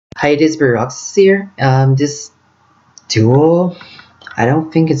Hi, this is Rox here. This duel, I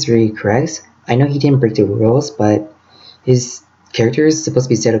don't think it's really correct. I know he didn't break the rules, but his character is supposed to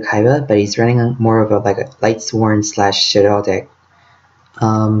be Seto Kaiba, but he's running more of a Light Sworn / Shadow deck.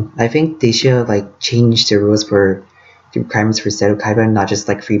 I think they should have changed the rules for the requirements for Seto Kaiba, not just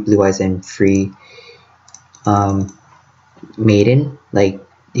free Blue Eyes and free Maiden.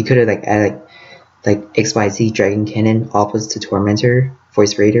 You could have added XYZ Dragon Cannon opposed to Tormentor,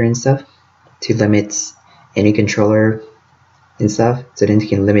 Voice Raider and stuff to limit any controller and stuff, so then you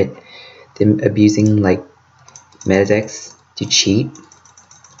can limit them abusing meta decks to cheat.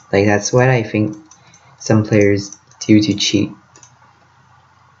 That's what I think some players do to cheat.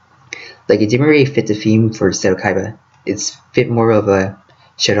 It didn't really fit the theme for Seto Kaiba. It's fit more of a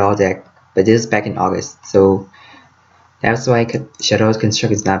Shadow deck, but this is back in August, so that's why Shadow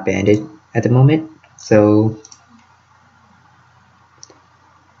Construct is not banned at the moment. So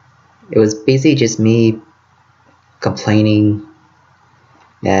it was basically just me complaining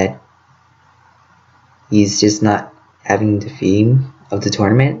that he's just not having the theme of the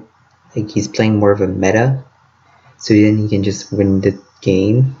tournament. He's playing more of a meta, so then he can just win the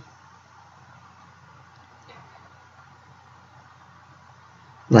game.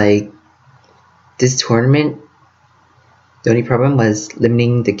 This tournament, the only problem was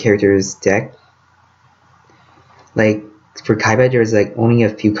limiting the character's deck. For Kaiba, there's only a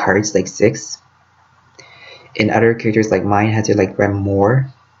few cards, 6, and other characters like mine had to run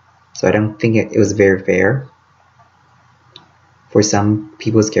more, so I don't think it was very fair for some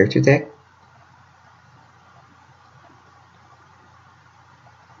people's character deck.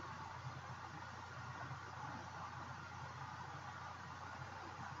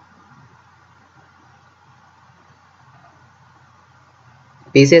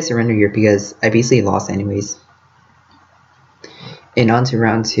 Basically, I surrender here because I basically lost anyways. And on to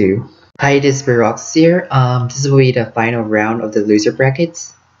round 2. Hi, this is Rox here. This will be the final round of the loser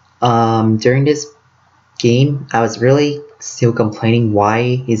brackets. During this game, I was really still complaining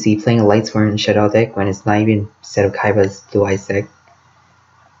why is he playing a Light Sworn Shadow deck when it's not even Seto Kaiba's Blue Eyes deck.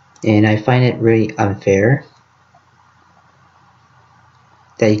 And I find it really unfair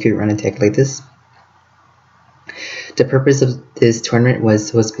that he could run a deck like this. The purpose of this tournament was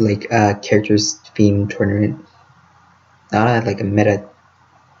supposed to be a characters themed tournament, not a meta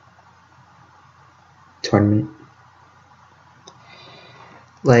tournament.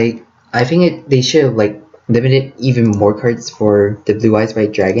 I think they should have limited even more cards for the Blue Eyes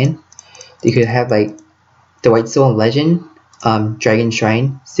White Dragon. They could have the White Soul Legend, Dragon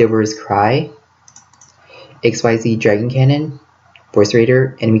Shrine, Silver's Cry, XYZ Dragon Cannon, Voice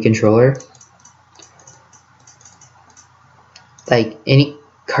Raider, Enemy Controller. Any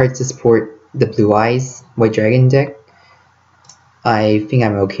cards to support the Blue Eyes White Dragon deck, I think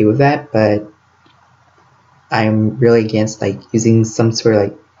I'm okay with that, but I'm really against using some sort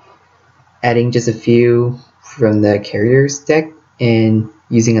of adding just a few from the carrier's deck and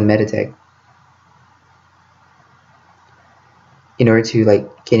using a meta deck in order to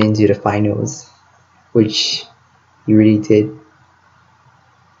get into the finals, which you really did.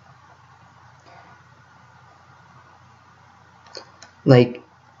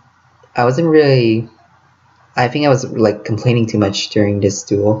 I think I was complaining too much during this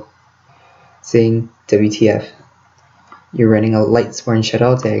duel, saying WTF, you're running a Light Sworn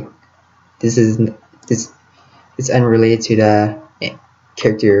Shadow deck. This is unrelated to the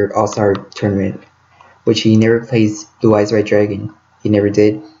character All-Star tournament, which he never plays Blue Eyes White Dragon. He never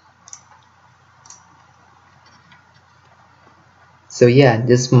did. So yeah,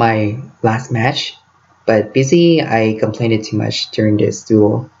 this is my last match, but basically I complained too much during this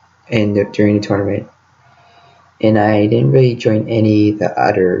duel and during the tournament, and I didn't really join any of the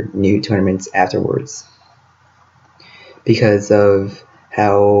other new tournaments afterwards because of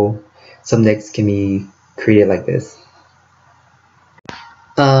how some decks can be created like this.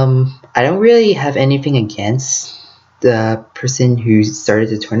 I don't really have anything against the person who started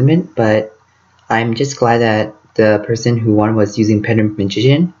the tournament, but I'm just glad that the person who won was using Pendant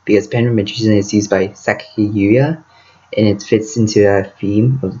Magician, because Pendant Magician is used by Saki Yuya and it fits into the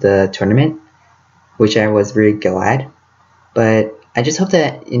theme of the tournament, which I was very glad. But I just hope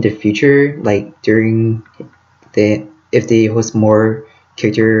that in the future, if they host more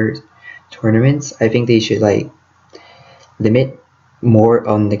character tournaments, I think they should limit more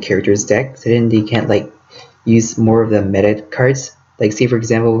on the character's deck, so then they can't use more of the meta cards. Say for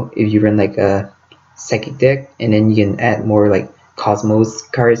example, if you run a Psychic deck and then you can add more Cosmos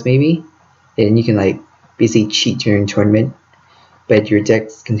cards maybe, and you can basically cheat during tournament, but your deck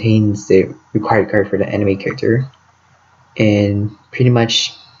contains the required card for the anime character, and pretty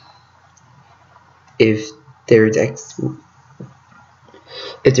much if their decks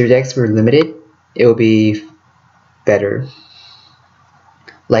were limited, it will be better.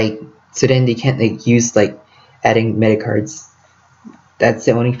 Like, so then they can't like use like adding meta cards. That's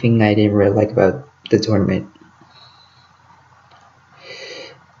the only thing I didn't really like about the tournament.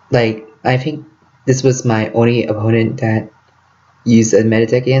 Like, I think this was my only opponent that used a meta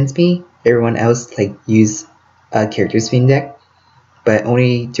deck against me. Everyone else like used a character swing deck, but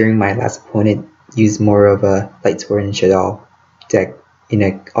only during my last opponent used more of a like Sword and Shadow deck in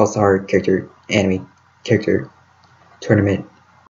a all-star character anime character tournament.